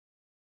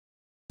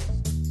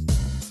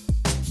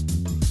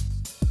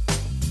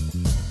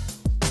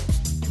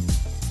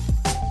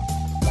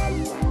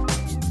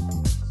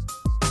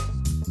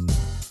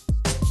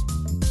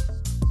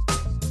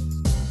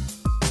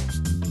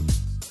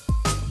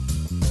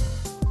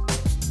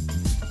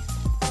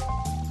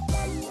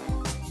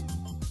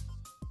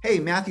Hey,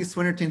 Matthew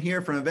Swinnerton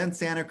here from Event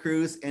Santa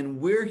Cruz,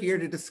 and we're here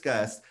to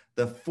discuss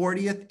the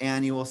 40th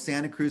annual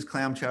Santa Cruz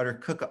Clam Chowder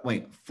Cook-Off.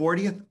 Wait,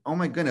 40th? Oh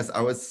my goodness,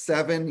 I was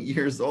 7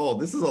 years old.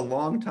 This is a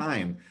long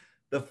time.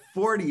 The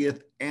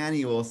 40th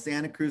annual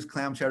Santa Cruz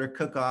Clam Chowder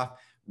Cook-Off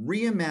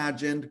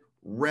Reimagined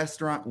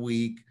Restaurant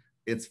Week.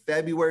 It's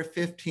February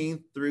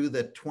 15th through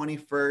the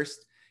 21st.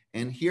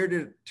 And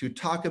here to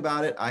talk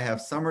about it, I have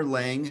Summer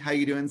Lange. How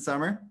you doing,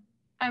 Summer?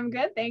 I'm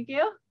good, thank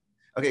you.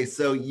 Okay,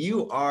 so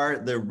you are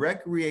the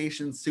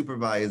recreation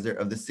supervisor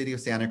of the City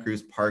of Santa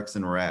Cruz Parks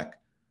and Rec.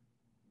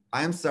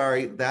 I'm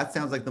sorry, that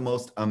sounds like the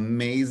most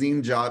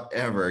amazing job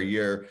ever.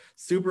 You're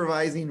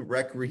supervising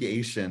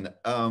recreation.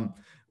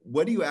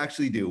 What do you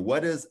actually do?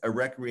 What does a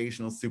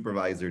recreational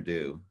supervisor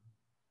do?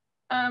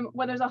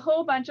 Well, there's a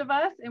whole bunch of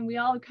us, and we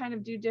all kind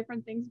of do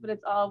different things, but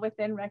it's all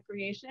within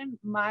recreation.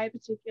 My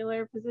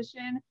particular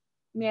position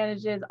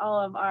manages all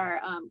of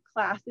our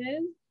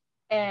classes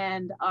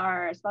and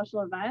our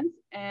special events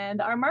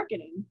and our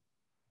marketing.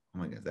 Oh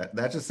my God,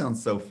 that just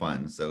sounds so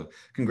fun. So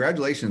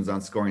congratulations on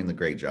scoring the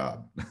great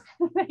job.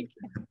 Thank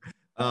you.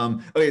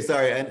 Okay,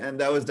 sorry, and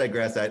that was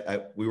digress.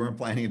 We weren't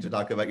planning to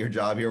talk about your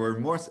job here.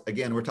 We're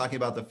talking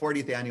about the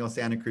 40th annual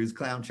Santa Cruz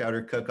Clam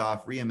Chowder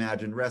Cook-Off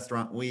Reimagined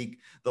Restaurant Week,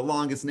 the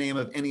longest name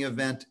of any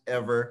event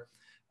ever.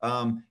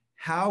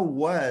 How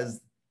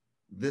was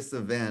this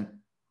event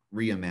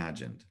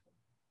reimagined?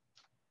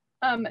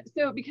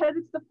 So because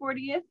it's the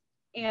 40th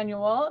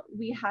annual,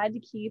 we had to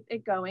keep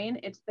it going.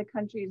 It's the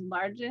country's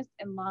largest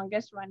and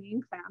longest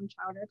running clam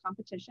chowder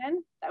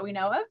competition that we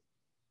know of.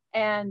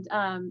 And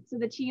so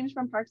the teams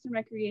from Parks and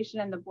Recreation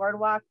and the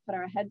Boardwalk put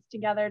our heads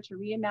together to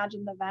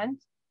reimagine the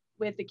event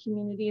with the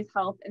community's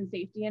health and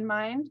safety in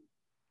mind.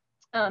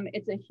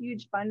 It's a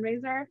huge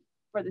fundraiser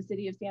for the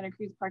City of Santa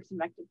Cruz Parks and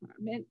Rec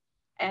Department,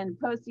 and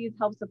proceeds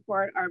help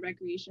support our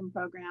recreation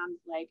programs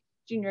like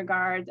junior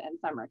guards and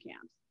summer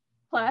camps.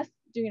 Plus,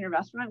 during a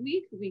restaurant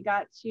week, we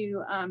got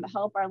to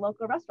help our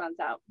local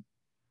restaurants out.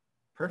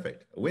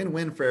 Perfect. A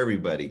win-win for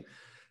everybody.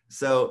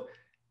 So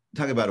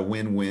talk about a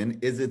win-win.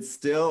 Is it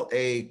still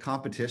a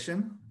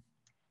competition?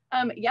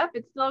 Yep,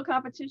 it's still a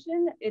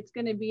competition. It's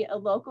going to be a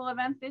local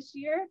event this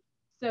year.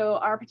 So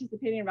our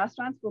participating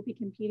restaurants will be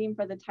competing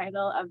for the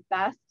title of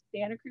Best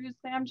Santa Cruz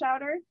Clam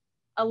Chowder,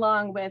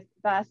 along with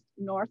Best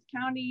North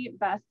County,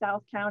 Best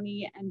South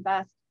County, and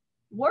Best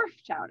Wharf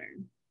Chowder.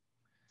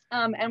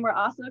 And we're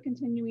also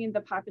continuing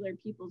the popular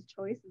People's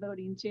Choice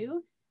voting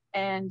too.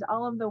 And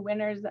all of the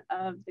winners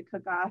of the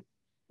cook-off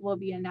will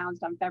be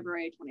announced on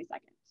February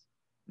 22nd.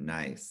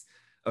 Nice.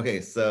 Okay,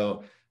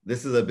 so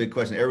this is a big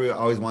question. Everyone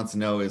always wants to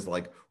know is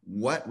like,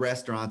 what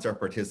restaurants are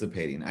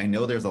participating? I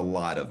know there's a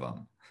lot of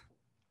them.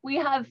 We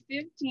have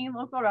 15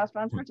 local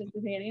restaurants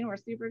participating. We're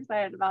super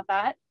excited about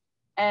that.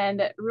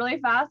 And really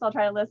fast, I'll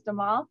try to list them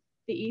all.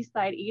 The East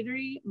Side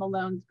Eatery,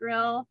 Malone's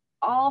Grill,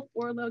 all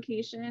 4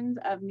 locations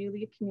of New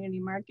Leaf Community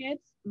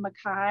Markets,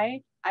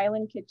 Mackay,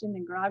 Island Kitchen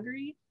and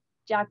Groggery,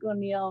 Jack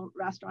O'Neill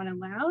Restaurant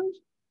and Lounge,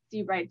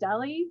 Seabright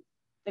Deli,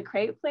 The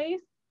Crate Place,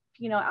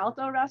 Pino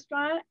Alto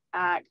Restaurant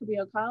at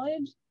Cabrillo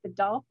College, The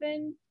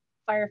Dolphin,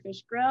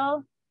 Firefish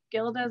Grill,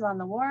 Gilda's on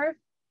the Wharf,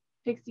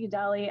 Pixie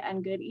Deli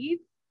and Good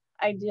Eats,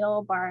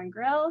 Ideal Bar and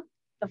Grill,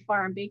 The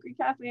Farm Bakery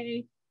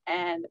Cafe,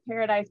 and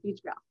Paradise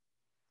Beach Grill.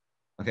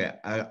 Okay,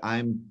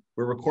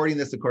 we're recording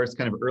this, of course,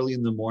 kind of early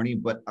in the morning,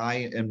 but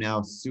I am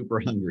now super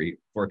hungry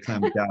for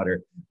clam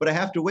chowder. But I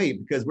have to wait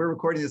because we're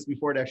recording this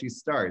before it actually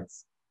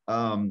starts.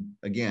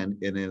 Again,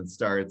 and it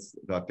starts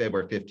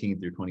February 15th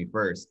through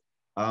 21st.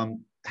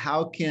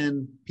 How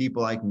can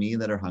people like me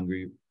that are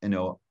hungry,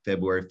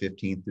 February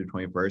 15th through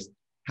 21st,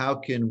 how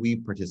can we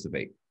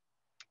participate?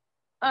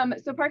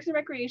 So Parks and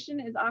Recreation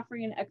is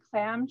offering a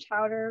clam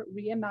chowder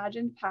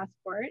reimagined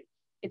passport.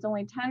 It's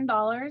only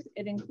 $10.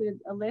 It includes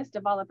a list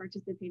of all the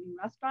participating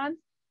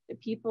restaurants, the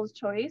People's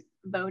Choice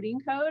voting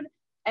code,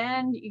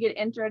 and you get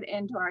entered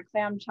into our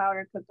clam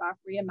chowder cook-off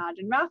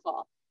reimagined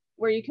raffle,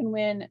 where you can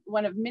win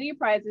one of many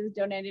prizes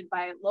donated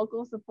by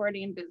local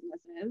supporting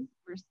businesses.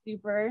 We're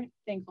super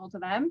thankful to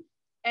them.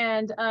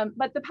 And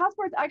but the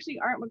passports actually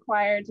aren't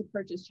required to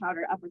purchase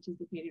chowder at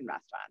participating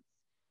restaurants.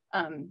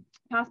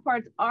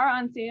 Passports are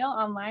on sale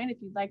online.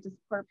 If you'd like to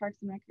support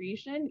Parks and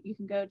Recreation, you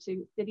can go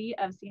to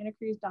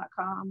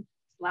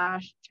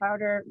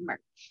cityofsantacruz.com/chowder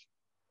merch.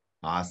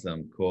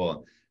 Awesome,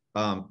 cool.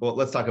 Well,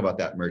 let's talk about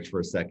that merch for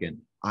a second.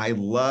 I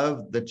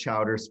love the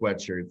chowder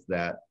sweatshirts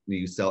that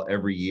you sell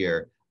every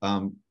year.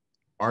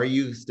 Are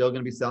you still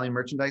going to be selling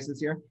merchandise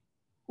this year?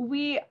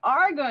 We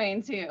are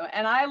going to,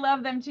 and I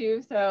love them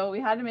too, so we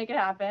had to make it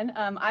happen.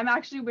 I'm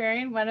actually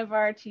wearing one of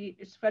our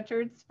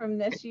sweatshirts from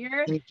this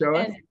year. Can you show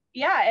us? And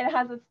yeah, it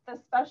has a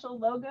special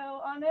logo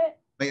on it.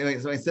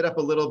 Wait, so I sit up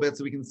a little bit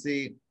so we can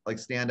see, like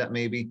stand up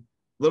maybe.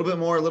 A little bit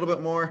more, a little bit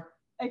more.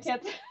 I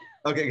can't.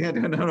 Okay,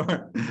 no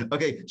more.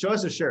 Okay, show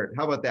us a shirt.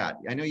 How about that?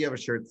 I know you have a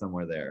shirt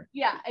somewhere there.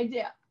 Yeah, I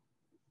do.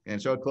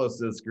 And show it close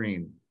to the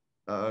screen.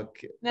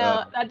 Okay.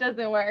 No, that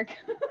doesn't work.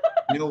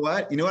 You know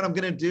what? You know what I'm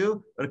gonna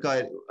do?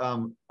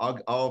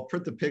 I'll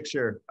print the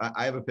picture.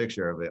 I have a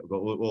picture of it,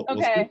 but we'll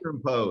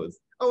superimpose.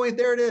 Oh wait,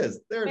 there it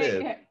is. There it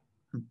is.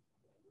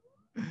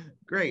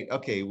 Great.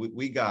 Okay,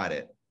 we got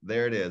it.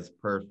 There it is.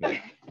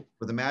 Perfect.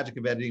 With the magic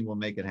of editing, we'll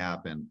make it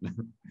happen.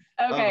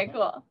 Okay,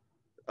 cool.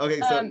 Okay,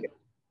 so,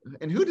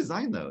 and who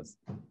designed those?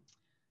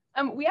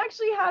 We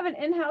actually have an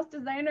in-house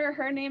designer.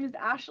 Her name is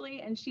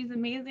Ashley, and she's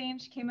amazing.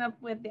 She came up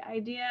with the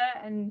idea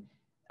and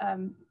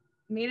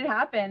made it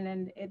happen.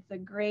 And it's a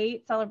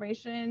great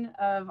celebration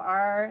of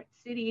our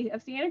city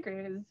of Santa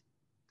Cruz.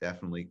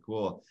 Definitely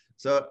cool.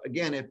 So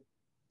again,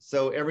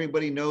 so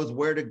everybody knows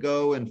where to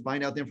go and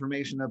find out the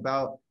information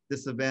about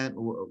this event,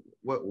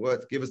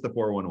 what give us the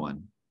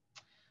 411.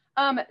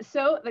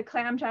 So the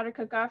Clam Chowder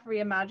Cook-Off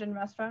Reimagined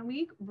Restaurant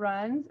Week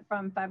runs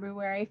from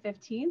February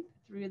 15th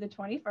through the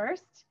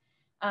 21st.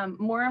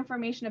 More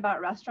information about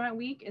Restaurant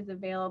Week is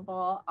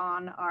available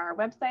on our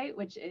website,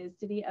 which is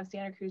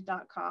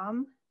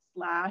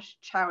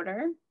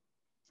cityofsantacruz.com/chowder.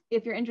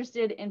 If you're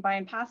interested in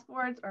buying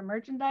passports or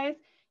merchandise,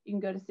 you can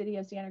go to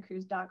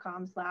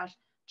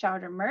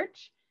cityofsantacruz.com/chowder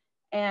merch.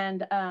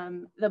 And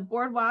the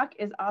Boardwalk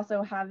is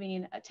also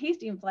having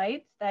tasting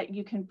flights that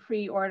you can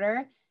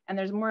pre-order. And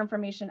there's more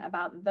information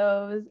about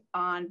those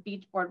on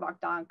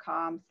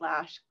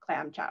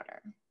beachboardwalk.com/clam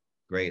chowder.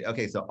 Great.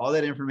 Okay, so all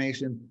that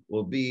information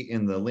will be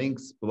in the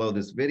links below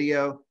this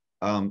video.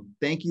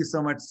 Thank you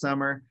so much,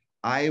 Summer.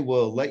 I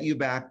will let you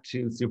back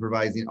to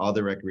supervising all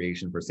the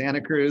recreation for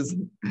Santa Cruz.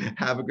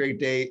 Have a great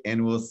day,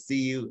 and we'll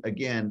see you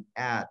again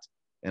at,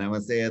 and I'm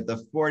going to say at the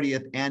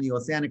 40th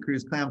Annual Santa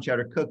Cruz Clam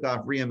Chowder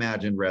Cook-Off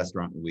Reimagined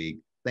Restaurant Week.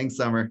 Thanks,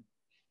 Summer.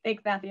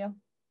 Thanks, Matthew.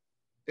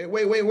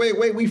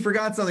 Wait. We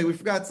forgot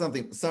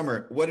something.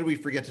 Summer, what did we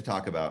forget to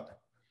talk about?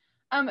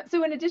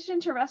 So in addition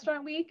to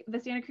Restaurant Week, the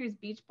Santa Cruz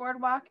Beach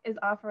Boardwalk is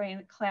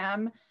offering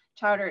clam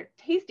chowder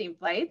tasting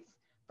flights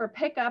for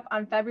pickup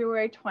on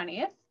February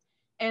 20th.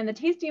 And the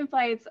tasting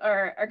flights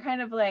are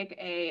kind of like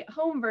a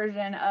home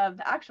version of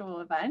the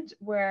actual event,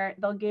 where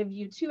they'll give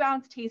you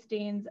 2-ounce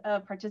tastings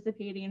of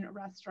participating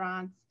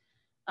restaurants'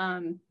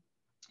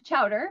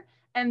 chowder.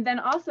 And then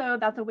also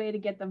that's a way to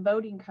get the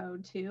voting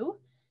code too.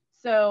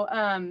 So,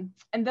 and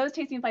those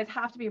tasting flights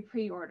have to be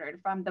pre-ordered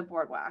from the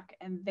Boardwalk,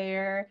 and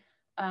they're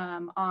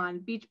on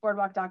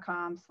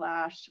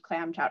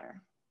beachboardwalk.com/clam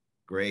chowder.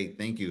 Great,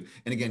 thank you.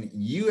 And again,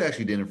 you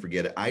actually didn't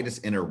forget it. I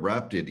just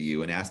interrupted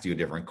you and asked you a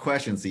different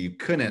question, so you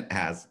couldn't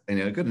ask,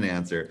 couldn't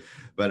answer.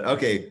 But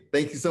okay,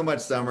 thank you so much,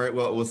 Summer.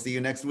 Well, we'll see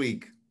you next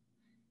week.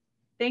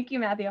 Thank you,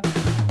 Matthew.